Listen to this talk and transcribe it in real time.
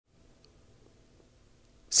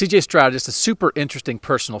CJ Stroud, just a super interesting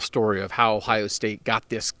personal story of how Ohio State got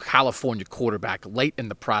this California quarterback late in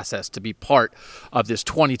the process to be part of this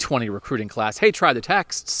 2020 recruiting class. Hey, try the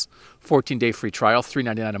texts. 14-day free trial,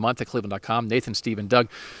 $3.99 a month at cleveland.com. Nathan, Stephen, Doug.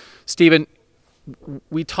 Stephen,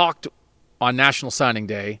 we talked on National Signing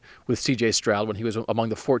Day with CJ Stroud when he was among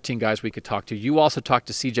the 14 guys we could talk to. You also talked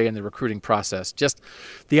to CJ in the recruiting process. Just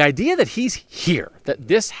the idea that he's here, that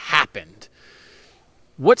this happened.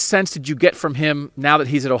 What sense did you get from him now that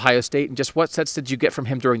he's at Ohio State, and just what sense did you get from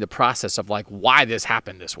him during the process of like why this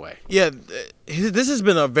happened this way? Yeah, this has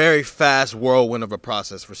been a very fast whirlwind of a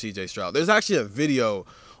process for CJ Stroud. There's actually a video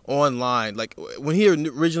online, like when he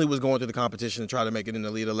originally was going through the competition to try to make it in the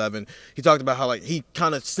Elite 11, he talked about how like he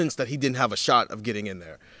kind of sensed that he didn't have a shot of getting in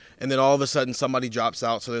there. And then all of a sudden somebody drops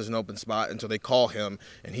out, so there's an open spot, and so they call him,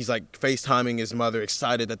 and he's like FaceTiming his mother,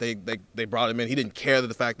 excited that they brought him in. He didn't care that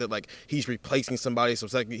the fact that like he's replacing somebody, so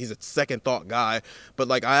it's like he's a second thought guy. But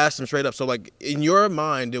like I asked him straight up, so like in your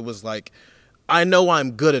mind it was like, I know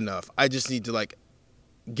I'm good enough. I just need to like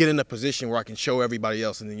get in a position where I can show everybody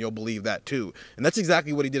else, and then you'll believe that too. And that's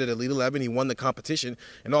exactly what he did at Elite 11. He won the competition,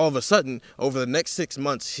 and all of a sudden, over the next 6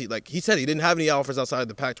 months, he said he didn't have any offers outside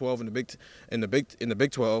the Pac-12 and the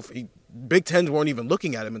Big 12. Big Tens weren't even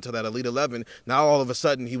looking at him until that Elite 11. Now all of a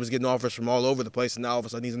sudden he was getting offers from all over the place, and now all of a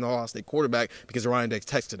sudden he's an Ohio State quarterback because Ryan Day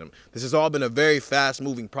texted him. This has all been a very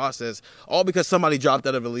fast-moving process, all because somebody dropped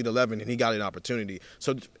out of Elite 11 and he got an opportunity.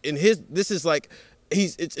 So this is like.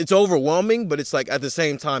 It's overwhelming, but it's like at the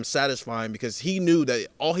same time satisfying because he knew that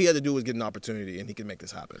all he had to do was get an opportunity and he could make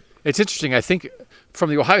this happen. It's interesting. I think from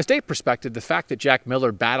the Ohio State perspective, the fact that Jack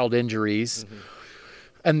Miller battled injuries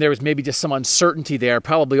and there was maybe just some uncertainty there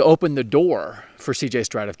probably opened the door for CJ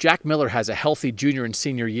Stroud. If Jack Miller has a healthy junior and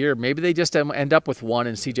senior year, maybe they just end up with one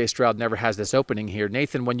and CJ Stroud never has this opening here.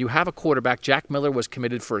 Nathan, when you have a quarterback, Jack Miller was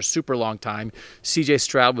committed for a super long time. CJ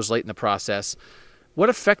Stroud was late in the process. What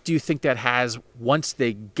effect do you think that has once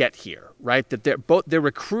they get here, right? That they're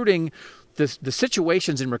recruiting, the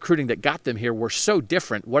situations in recruiting that got them here were so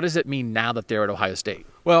different. What does it mean now that they're at Ohio State?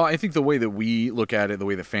 Well, I think the way that we look at it, the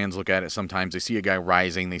way that fans look at it, sometimes they see a guy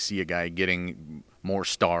rising, they see a guy getting more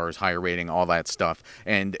stars, higher rating, all that stuff.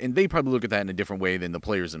 And they probably look at that in a different way than the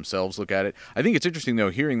players themselves look at it. I think it's interesting,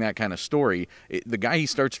 though, hearing that kind of story. The guy he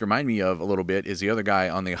starts to remind me of a little bit is the other guy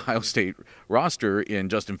on the Ohio State roster in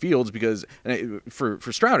Justin Fields, because for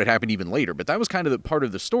Stroud it happened even later. But that was kind of the part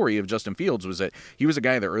of the story of Justin Fields, was that he was a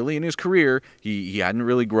guy that early in his career, he hadn't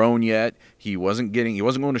really grown yet. He wasn't going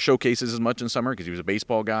to showcases as much in summer because he was a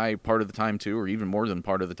baseball guy part of the time too, or even more than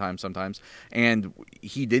part of the time sometimes. And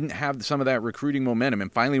he didn't have some of that recruiting momentum,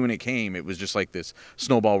 and finally when it came, it was just like this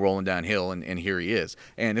snowball rolling downhill, and here he is.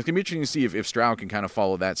 And it's going to be interesting to see if Stroud can kind of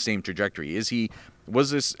follow that same trajectory.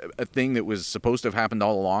 Was this a thing that was supposed to have happened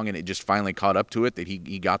all along, and it just finally caught up to it, that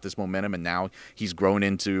he got this momentum, and now he's grown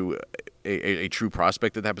into a true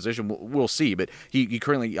prospect at that position? We'll see, but he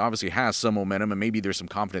currently obviously has some momentum, and maybe there's some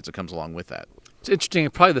confidence that comes along with that. It's interesting.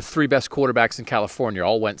 Probably the three best quarterbacks in California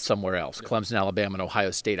all went somewhere else, Clemson, Alabama, and Ohio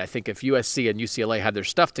State. I think if USC and UCLA had their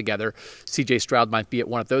stuff together, CJ Stroud might be at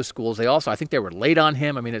one of those schools. I think they were late on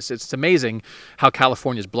him. I mean, it's amazing how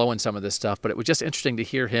California's blowing some of this stuff, but it was just interesting to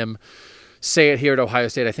hear him say it here at Ohio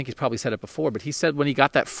State. I think he's probably said it before, but he said when he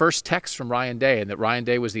got that first text from Ryan Day, and that Ryan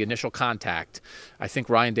Day was the initial contact, I think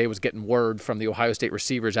Ryan Day was getting word from the Ohio State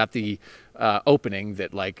receivers at the opening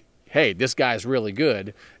that, like, hey, this guy's really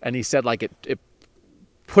good. And he said, like, it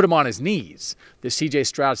put him on his knees. The CJ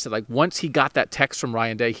Stroud said, like, once he got that text from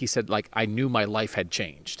Ryan Day, he said, like, I knew my life had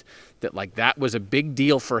changed. That, like, that was a big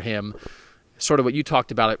deal for him. Sort of what you talked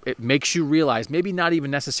about. It makes you realize, maybe not even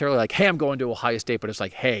necessarily like, hey, I'm going to Ohio State, but it's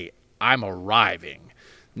like, hey, I'm arriving.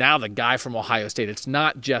 Now the guy from Ohio State, it's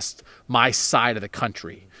not just my side of the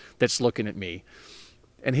country that's looking at me.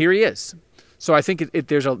 And here he is. So I think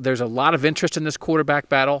there's a lot of interest in this quarterback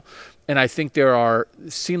battle, and I think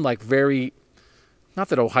seem like very, not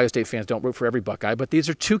that Ohio State fans don't root for every Buckeye, but these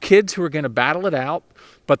are two kids who are going to battle it out.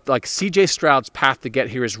 But like CJ Stroud's path to get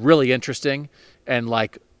here is really interesting, and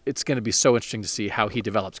like it's going to be so interesting to see how he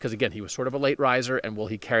develops, because again, he was sort of a late riser, and will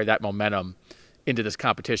he carry that momentum into this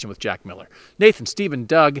competition with Jack Miller? Nathan, Stephen,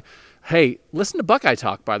 Doug, hey, listen to Buckeye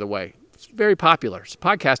Talk, by the way. It's very popular. It's a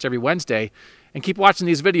podcast every Wednesday, and keep watching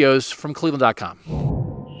these videos from cleveland.com.